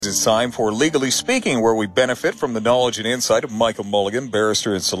It's time for Legally Speaking, where we benefit from the knowledge and insight of Michael Mulligan,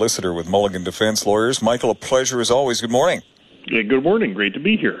 barrister and solicitor with Mulligan Defense Lawyers. Michael, a pleasure as always. Good morning. Yeah, good morning. Great to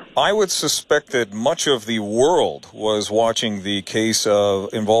be here. I would suspect that much of the world was watching the case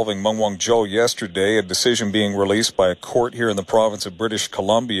involving Meng Wanzhou yesterday, a decision being released by a court here in the province of British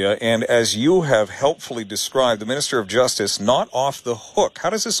Columbia. And as you have helpfully described, the Minister of Justice not off the hook.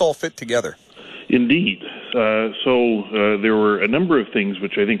 How does this all fit together? Indeed. So there were a number of things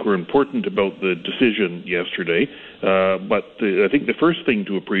which I think were important about the decision yesterday. But I think the first thing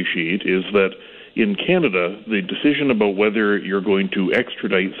to appreciate is that in Canada, the decision about whether you're going to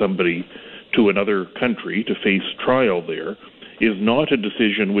extradite somebody to another country to face trial there is not a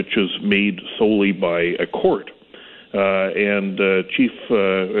decision which is made solely by a court. And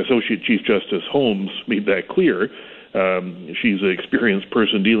Associate Chief Justice Holmes made that clear. She's an experienced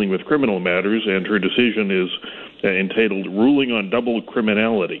person dealing with criminal matters, and her decision is entitled Ruling on Double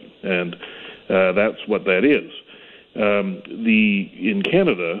Criminality, and that's what that is. In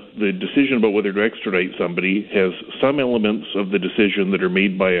Canada, the decision about whether to extradite somebody has some elements of the decision that are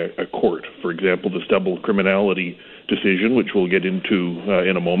made by a court. For example, this double criminality decision, which we'll get into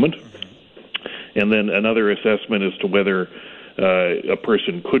in a moment. And then another assessment as to whether a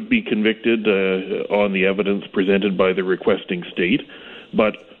person could be convicted on the evidence presented by the requesting state.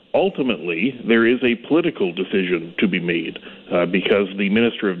 But ultimately, there is a political decision to be made because the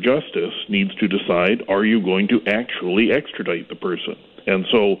Minister of Justice needs to decide, are you going to actually extradite the person? And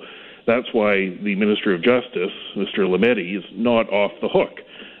so that's why the Minister of Justice, Mr. Lametti, is not off the hook.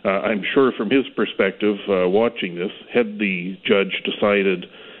 I'm sure from his perspective, watching this, had the judge decided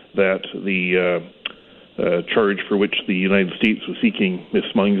that the charge for which the United States was seeking Ms.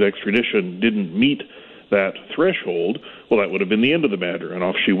 Meng's extradition didn't meet that threshold, well, that would have been the end of the matter, and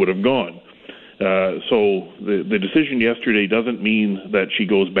off she would have gone. So the decision yesterday doesn't mean that she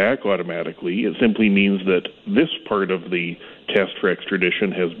goes back automatically. It simply means that this part of the test for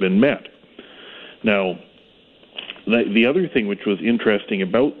extradition has been met. Now, the other thing which was interesting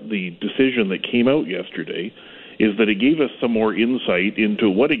about the decision that came out yesterday is that it gave us some more insight into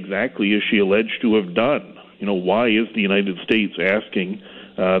what exactly is she alleged to have done. You know, why is the United States asking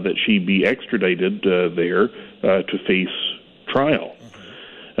that she be extradited there to face trial?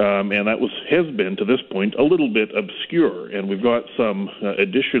 And that has been, to this point, a little bit obscure, and we've got some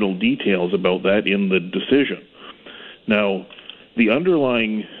additional details about that in the decision. Now, the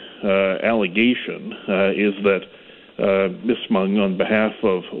underlying allegation is that Ms. Meng, on behalf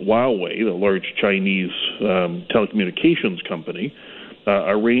of Huawei, the large Chinese telecommunications company,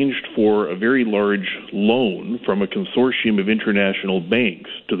 arranged for a very large loan from a consortium of international banks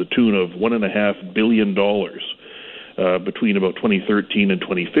to the tune of $1.5 billion between about 2013 and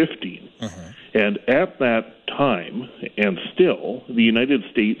 2015. And at that time, and still, the United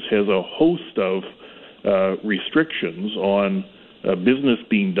States has a host of restrictions on business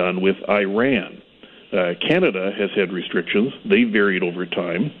being done with Iran. Canada has had restrictions. They varied over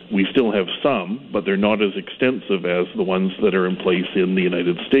time. We still have some, but they're not as extensive as the ones that are in place in the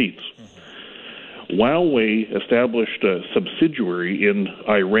United States. Huawei established a subsidiary in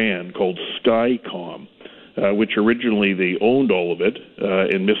Iran called Skycom, which originally they owned all of it,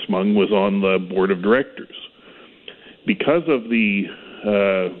 and Ms. Meng was on the board of directors. Because of the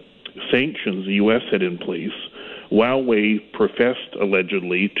sanctions the U.S. had in place, Huawei professed,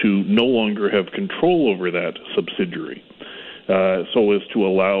 allegedly, to no longer have control over that subsidiary, so as to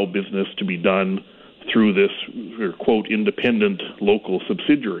allow business to be done through this, quote, independent local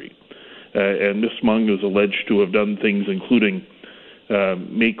subsidiary. And Ms. Meng is alleged to have done things including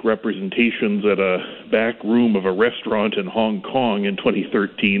make representations at a back room of a restaurant in Hong Kong in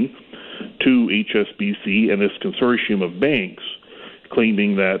 2013 to HSBC and this consortium of banks,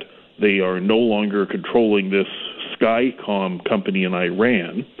 claiming that they are no longer controlling this Skycom company in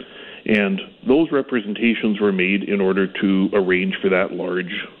Iran, and those representations were made in order to arrange for that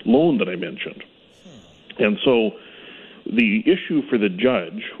large loan that I mentioned. And so the issue for the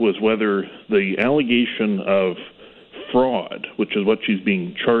judge was whether the allegation of fraud, which is what she's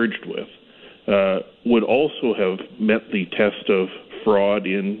being charged with, would also have met the test of fraud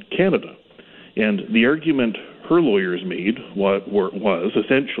in Canada. And the argument her lawyers made was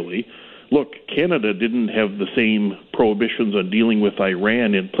essentially, look, Canada didn't have the same prohibitions on dealing with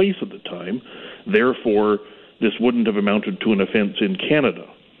Iran in place at the time, therefore this wouldn't have amounted to an offense in Canada.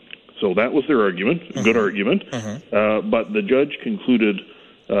 So that was their argument, a good argument, but the judge concluded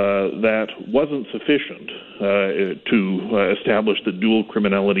that wasn't sufficient to establish that dual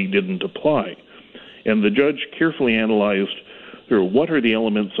criminality didn't apply. And the judge carefully analyzed what are the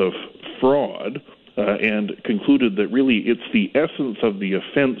elements of fraud and concluded that really it's the essence of the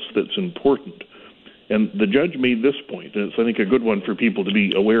offense that's important. And the judge made this point, and it's, I think, a good one for people to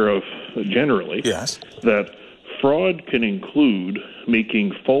be aware of generally, Yes. that fraud can include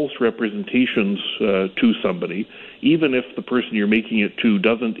making false representations to somebody, even if the person you're making it to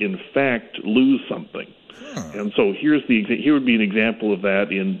doesn't, in fact, lose something. And so here would be an example of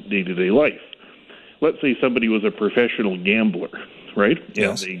that in day-to-day life. Let's say somebody was a professional gambler, right?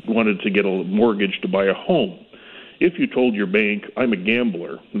 Yes. And they wanted to get a mortgage to buy a home. If you told your bank, I'm a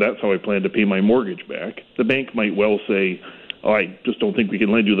gambler, that's how I plan to pay my mortgage back, the bank might well say, oh, I just don't think we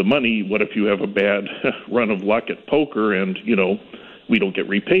can lend you the money. What if you have a bad run of luck at poker and, we don't get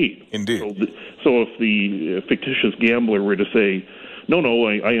repaid? Indeed. So if the fictitious gambler were to say, no,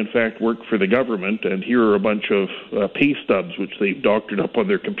 I in fact work for the government, and here are a bunch of pay stubs which they've doctored up on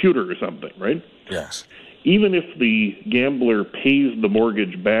their computer or something, right? Yes. Even if the gambler pays the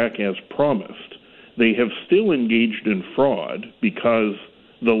mortgage back as promised, they have still engaged in fraud because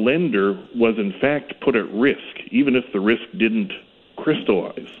the lender was in fact put at risk, even if the risk didn't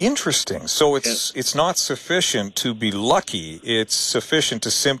crystallize. Interesting. So it's not sufficient to be lucky. It's sufficient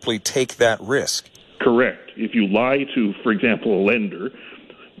to simply take that risk. Correct. If you lie to, for example, a lender,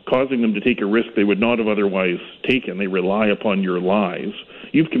 causing them to take a risk they would not have otherwise taken, they rely upon your lies,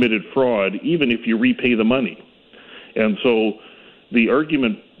 you've committed fraud even if you repay the money. And so the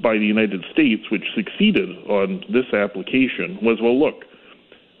argument by the United States, which succeeded on this application, was, well, look,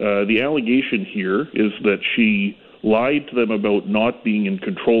 the allegation here is that she lied to them about not being in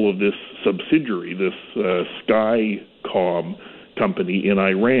control of this subsidiary, this Skycom company in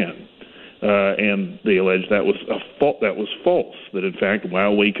Iran. And they allege that was false, that in fact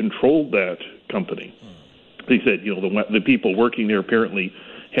Huawei controlled that company. They said, the people working there apparently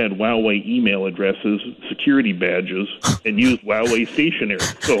had Huawei email addresses, security badges, and used Huawei stationery.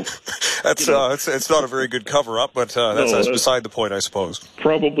 So it's not a very good cover-up, but that's beside the point, I suppose.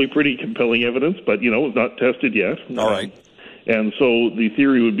 Probably pretty compelling evidence, but it's not tested yet. All right. And so the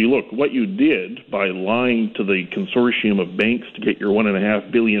theory would be, look, what you did by lying to the consortium of banks to get your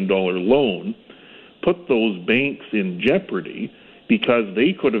 $1.5 billion loan put those banks in jeopardy because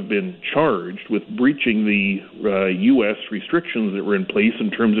they could have been charged with breaching the U.S. restrictions that were in place in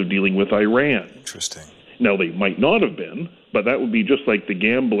terms of dealing with Iran. Interesting. Now, they might not have been, but that would be just like the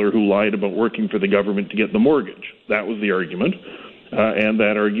gambler who lied about working for the government to get the mortgage. That was the argument, and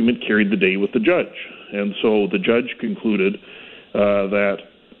that argument carried the day with the judge. And so the judge concluded that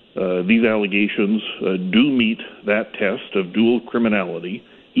these allegations do meet that test of dual criminality,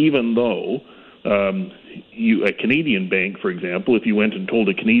 even though a Canadian bank, for example, if you went and told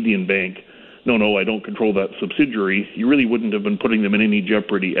a Canadian bank, no, I don't control that subsidiary, you really wouldn't have been putting them in any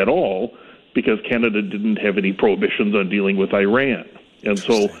jeopardy at all because Canada didn't have any prohibitions on dealing with Iran. And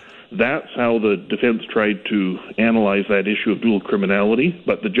so that's how the defense tried to analyze that issue of dual criminality,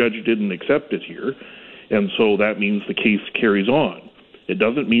 but the judge didn't accept it here. And so that means the case carries on. It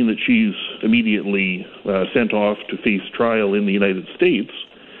doesn't mean that she's immediately sent off to face trial in the United States.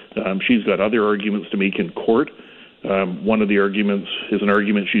 She's got other arguments to make in court. One of the arguments is an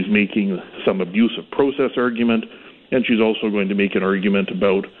argument she's making, some abuse of process argument, and she's also going to make an argument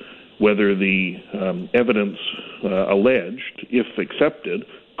about whether the evidence alleged, if accepted,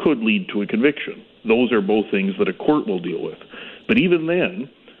 could lead to a conviction. Those are both things that a court will deal with. But even then,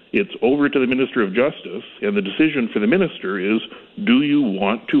 it's over to the Minister of Justice, and the decision for the minister is, do you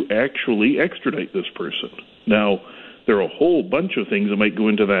want to actually extradite this person? Now, there are a whole bunch of things that might go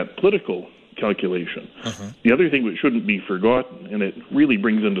into that political calculation. The other thing which shouldn't be forgotten, and it really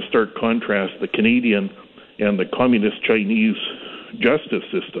brings into stark contrast the Canadian and the communist Chinese justice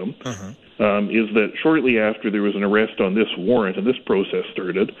system, is that shortly after there was an arrest on this warrant and this process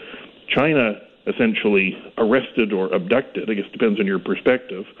started, China essentially arrested or abducted, I guess it depends on your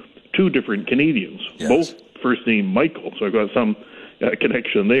perspective, 2 different Canadians, both first name Michael, so I've got some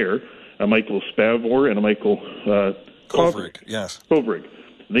connection there, a Michael Spavor and a Michael Kovrig. Yes. Kovrig.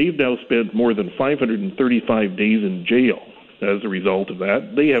 They've now spent more than 535 days in jail as a result of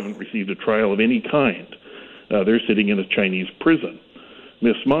that. They haven't received a trial of any kind. They're sitting in a Chinese prison.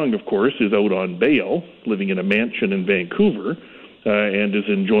 Miss Meng, of course, is out on bail, living in a mansion in Vancouver, and is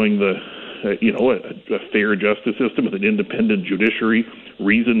enjoying a fair justice system with an independent judiciary,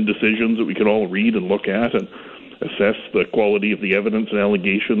 reasoned decisions that we can all read and look at and assess the quality of the evidence and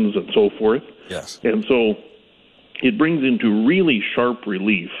allegations and so forth. Yes. And so it brings into really sharp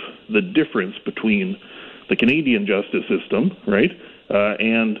relief the difference between the Canadian justice system, right,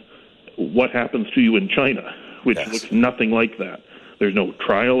 and what happens to you in China, which looks nothing like that. There's no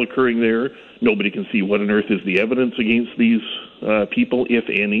trial occurring there. Nobody can see what on earth is the evidence against these people, if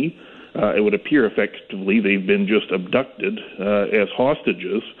any. it would appear effectively they've been just abducted as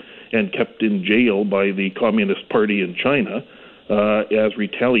hostages and kept in jail by the Communist Party in China as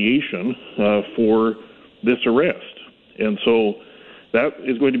retaliation for this arrest. And so that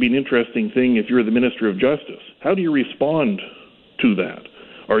is going to be an interesting thing if you're the Minister of Justice. How do you respond to that?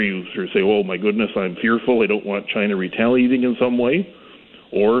 Are you sort of say, oh, my goodness, I'm fearful, I don't want China retaliating in some way?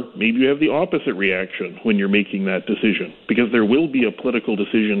 Or maybe you have the opposite reaction when you're making that decision, because there will be a political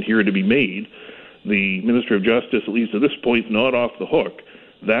decision here to be made. The Minister of Justice, at least at this point, is not off the hook.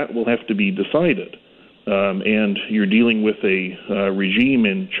 That will have to be decided. And you're dealing with a regime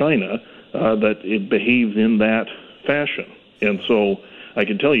in China that it behaves in that fashion. And so I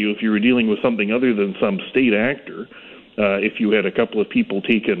can tell you, if you were dealing with something other than some state actor, if you had a couple of people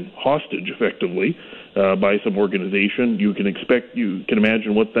taken hostage, effectively, by some organization, you can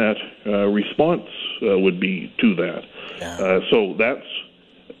imagine what that response would be to that. Yeah. So that's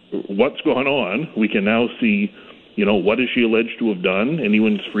what's gone on. We can now see, what is she alleged to have done?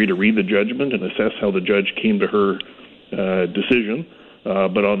 Anyone's free to read the judgment and assess how the judge came to her decision.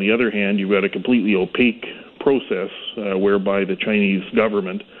 But on the other hand, you've got a completely opaque process whereby the Chinese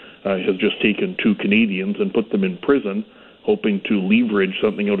government has just taken 2 Canadians and put them in prison, hoping to leverage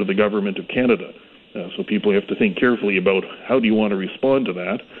something out of the government of Canada. So people have to think carefully about how do you want to respond to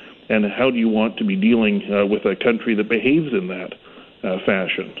that, and how do you want to be dealing with a country that behaves in that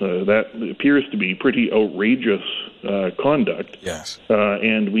fashion. That appears to be pretty outrageous conduct. Yes.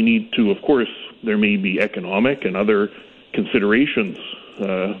 And we need to, of course, there may be economic and other considerations,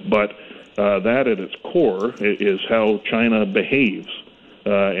 but that at its core is how China behaves.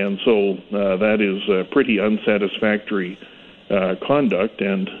 And so that is pretty unsatisfactory conduct,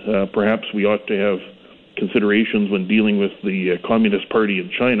 and perhaps we ought to have considerations when dealing with the Communist Party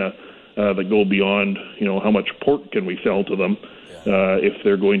in China that go beyond, how much pork can we sell to them if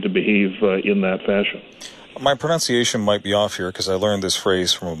they're going to behave in that fashion. My pronunciation might be off here because I learned this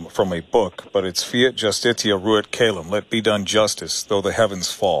phrase from a book, but it's fiat justitia ruit caelum, let be done justice, though the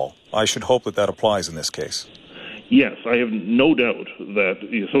heavens fall. I should hope that applies in this case. Yes, I have no doubt that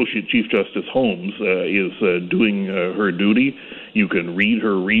the Associate Chief Justice Holmes is doing her duty. You can read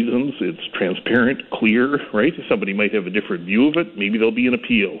her reasons. It's transparent, clear, right? Somebody might have a different view of it. Maybe there'll be an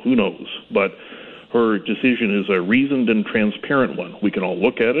appeal. Who knows? But her decision is a reasoned and transparent one. We can all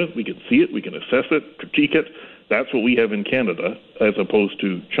look at it. We can see it. We can assess it, critique it. That's what we have in Canada as opposed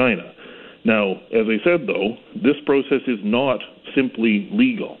to China. Now, as I said, though, this process is not simply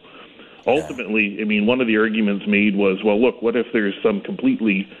legal. Ultimately, I mean, one of the arguments made was, well, look, what if there's some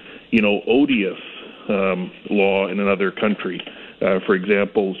completely, odious law in another country? For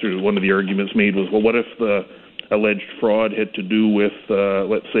example, sort of one of the arguments made was, well, what if the alleged fraud had to do with,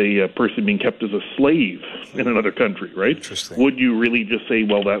 let's say, a person being kept as a slave in another country, right? Interesting. Would you really just say,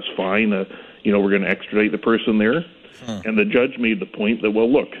 well, that's fine, we're going to extradite the person there? And the judge made the point that,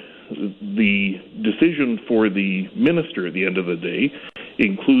 well, look, the decision for the minister at the end of the day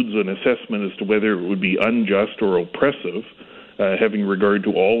includes an assessment as to whether it would be unjust or oppressive, having regard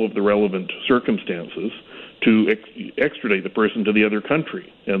to all of the relevant circumstances, to extradite the person to the other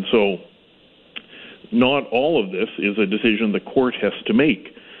country. And so not all of this is a decision the court has to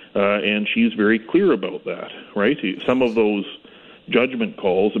make, and she's very clear about that, right? Some of those judgment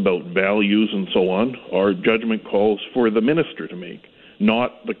calls about values and so on are judgment calls for the minister to make,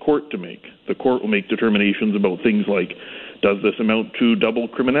 not the court to make. The court will make determinations about things like, does this amount to double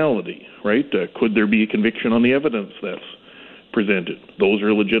criminality, right? Could there be a conviction on the evidence that's presented? Those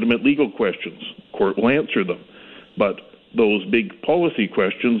are legitimate legal questions. Court will answer them. But those big policy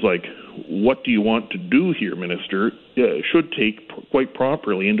questions like, what do you want to do here, Minister, should take quite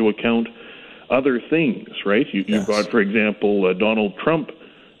properly into account other things, right? You've got, for example, Donald Trump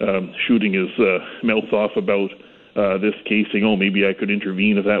shooting his mouth off about this case, saying, oh, maybe I could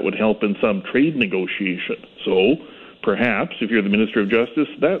intervene if that would help in some trade negotiation. So perhaps, if you're the Minister of Justice,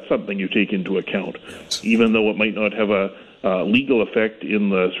 that's something you take into account, even though it might not have a legal effect in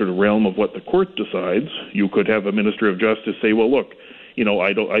the sort of realm of what the court decides. You could have a Minister of Justice say, well, look,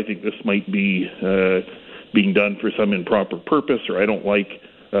 I think this might be being done for some improper purpose, or I don't like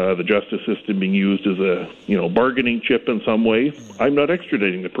the justice system being used as a, bargaining chip in some way. I'm not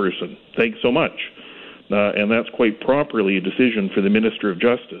extraditing the person. Thanks so much. And that's quite properly a decision for the Minister of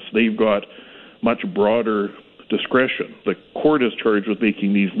Justice. They've got much broader discretion. The court is charged with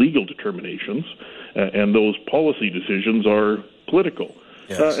making these legal determinations, and those policy decisions are political.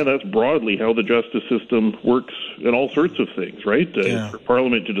 Yes. And that's broadly how the justice system works in all sorts of things, right? For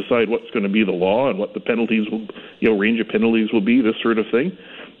Parliament to decide what's going to be the law and what the penalties will, range of penalties will be, this sort of thing.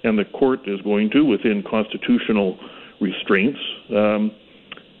 And the court is going to, within constitutional restraints,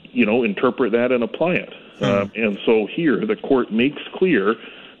 interpret that and apply it. And so here the court makes clear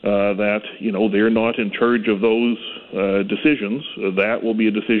that, they're not in charge of those decisions. That will be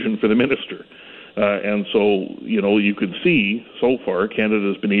a decision for the minister. And so, you can see so far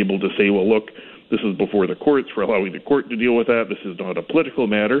Canada's been able to say, well, look, this is before the courts. We're allowing the court to deal with that. This is not a political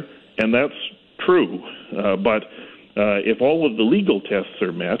matter. And that's true. But if all of the legal tests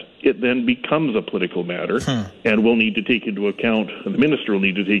are met, it then becomes a political matter. And we'll need to take into account, and the minister will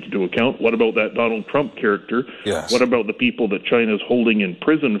need to take into account, what about that Donald Trump character? Yes. What about the people that China's holding in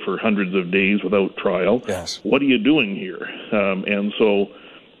prison for hundreds of days without trial? Yes. What are you doing here? And so,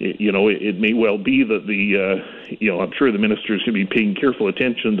 it may well be that I'm sure the minister is going to be paying careful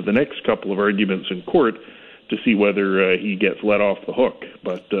attention to the next couple of arguments in court to see whether he gets let off the hook.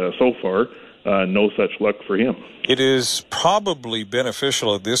 But so far, no such luck for him. It is probably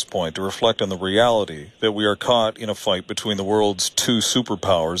beneficial at this point to reflect on the reality that we are caught in a fight between the world's two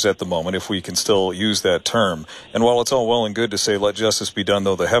superpowers at the moment, if we can still use that term. And while it's all well and good to say, let justice be done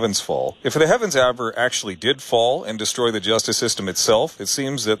though the heavens fall, if the heavens ever actually did fall and destroy the justice system itself, it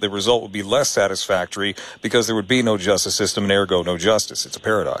seems that the result would be less satisfactory because there would be no justice system and ergo no justice. It's a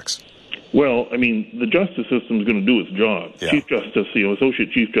paradox. Well, the justice system is going to do its job. Yeah. Chief Justice,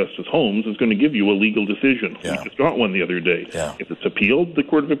 Associate Chief Justice Holmes is going to give you a legal decision. Yeah. We just got one the other day. Yeah. If it's appealed, the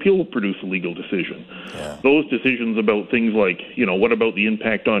Court of Appeal will produce a legal decision. Yeah. Those decisions about things like, what about the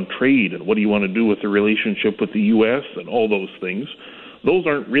impact on trade and what do you want to do with the relationship with the U.S. and all those things, those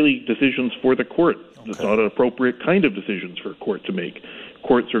aren't really decisions for the court. Okay. It's not an appropriate kind of decisions for a court to make.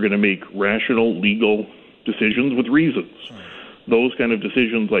 Courts are going to make rational, legal decisions with reasons. Those kind of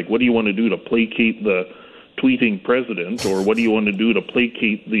decisions like what do you want to do to placate the tweeting president, or what do you want to do to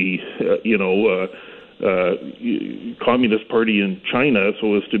placate the Communist Party in China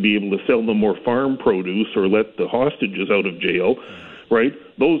so as to be able to sell them more farm produce or let the hostages out of jail, right?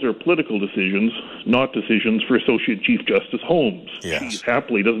 Those are political decisions, not decisions for Associate Chief Justice Holmes. Yes. She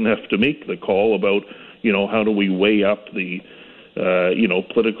happily doesn't have to make the call about, how do we weigh up the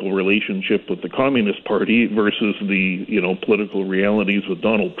political relationship with the Communist Party versus the, political realities with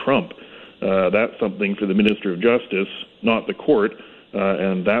Donald Trump. That's something for the Minister of Justice, not the court,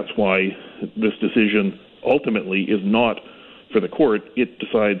 and that's why this decision ultimately is not for the court. It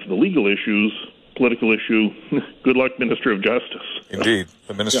decides the legal issues, political issue. Good luck, Minister of Justice. Indeed.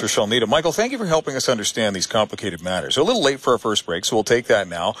 The minister shall need it. Michael, thank you for helping us understand these complicated matters. We're a little late for our first break, so we'll take that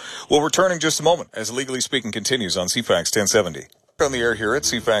now. We'll return in just a moment as Legally Speaking continues on CFAX 1070. On the air here at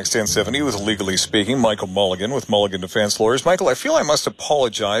CFAX 1070 with Legally Speaking, Michael Mulligan with Mulligan Defense Lawyers. Michael, I feel I must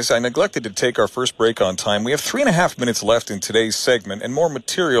apologize. I neglected to take our first break on time. We have 3.5 minutes left in today's segment and more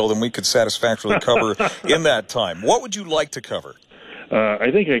material than we could satisfactorily cover in that time. What would you like to cover? I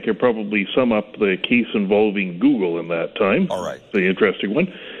think I could probably sum up the case involving Google in that time. All right. The interesting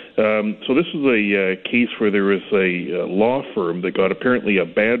one. So this is a case where there was a law firm that got apparently a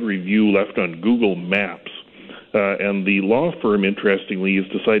bad review left on Google Maps. And the law firm, interestingly, has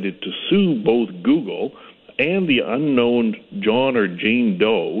decided to sue both Google and the unknown John or Jane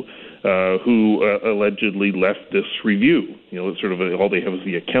Doe who allegedly left this review. Sort of all they have is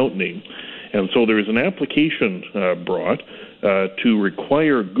the account name. And so there is an application brought to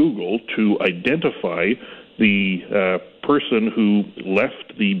require Google to identify the person who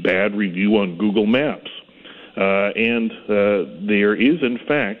left the bad review on Google Maps. And there is, in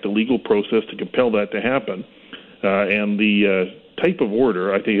fact, a legal process to compel that to happen. And the type of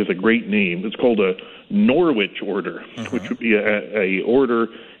order, I think, is a great name. It's called a Norwich order, which would be a order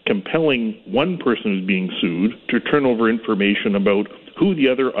compelling one person who's being sued to turn over information about who the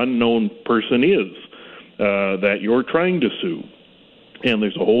other unknown person is that you're trying to sue. And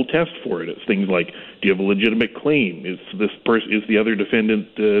there's a whole test for it. It's things like, do you have a legitimate claim? Is the other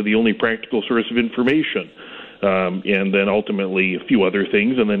defendant the only practical source of information? And then ultimately a few other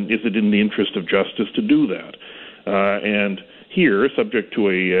things. And then is it in the interest of justice to do that? And here, subject to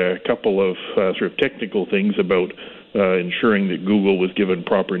a couple of sort of technical things about ensuring that Google was given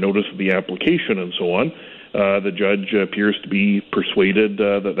proper notice of the application and so on, the judge appears to be persuaded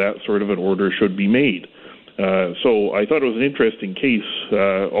that sort of an order should be made. So I thought it was an interesting case,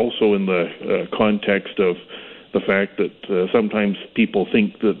 also in the context of the fact that sometimes people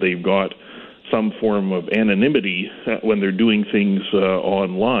think that they've got some form of anonymity when they're doing things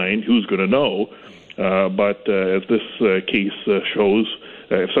online. Who's going to know? But as this case shows,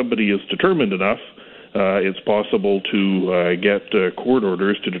 if somebody is determined enough, it's possible to get court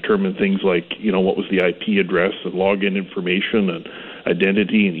orders to determine things like, what was the IP address and login information and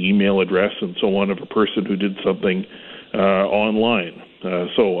identity and email address and so on of a person who did something online.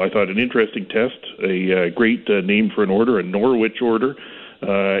 So I thought an interesting test, a great name for an order, a Norwich order.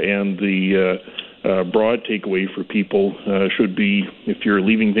 and the broad takeaway for people should be, if you're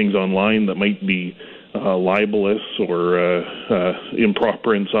leaving things online that might be libelous or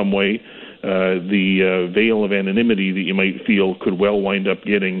improper in some way, the veil of anonymity that you might feel could well wind up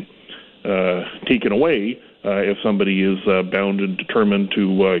getting taken away if somebody is bound and determined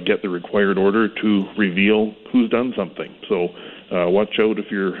to get the required order to reveal who's done something. So watch out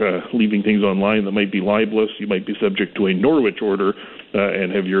if you're leaving things online that might be libelous. You might be subject to a Norwich order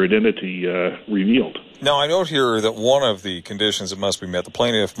and have your identity revealed. Now, I note here that one of the conditions that must be met, the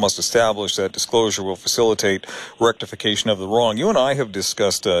plaintiff must establish that disclosure will facilitate rectification of the wrong. You and I have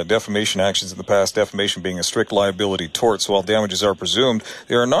discussed defamation actions in the past, defamation being a strict liability tort, so while damages are presumed,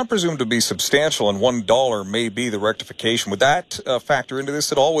 they are not presumed to be substantial, and $1 may be the rectification. Would that factor into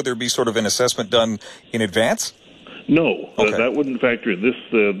this at all? Would there be sort of an assessment done in advance? No, okay. That wouldn't factor in.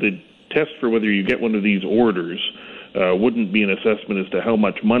 The test for whether you get one of these orders wouldn't be an assessment as to how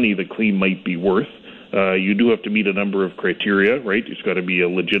much money the claim might be worth. You do have to meet a number of criteria, right? It's got to be a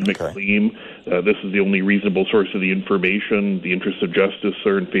legitimate claim. This is the only reasonable source of the information. The interests of justice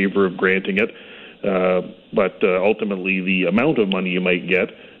are in favor of granting it. But ultimately, the amount of money you might get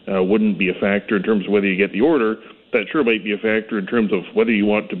wouldn't be a factor in terms of whether you get the order. That sure might be a factor in terms of whether you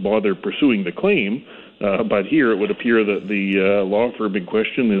want to bother pursuing the claim. But here it would appear that the law firm in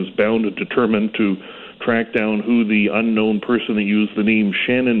question is bound and determined to track down who the unknown person that used the name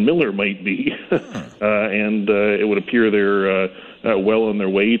Shannon Miller might be. And it would appear they're well on their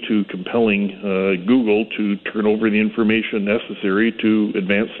way to compelling Google to turn over the information necessary to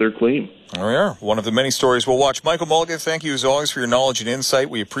advance their claim. There we are. One of the many stories we'll watch. Michael Mulligan, thank you as always for your knowledge and insight.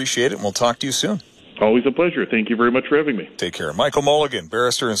 We appreciate it, and we'll talk to you soon. Always a pleasure. Thank you very much for having me. Take care. Michael Mulligan,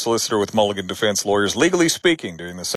 barrister and solicitor with Mulligan Defense Lawyers, legally speaking, during the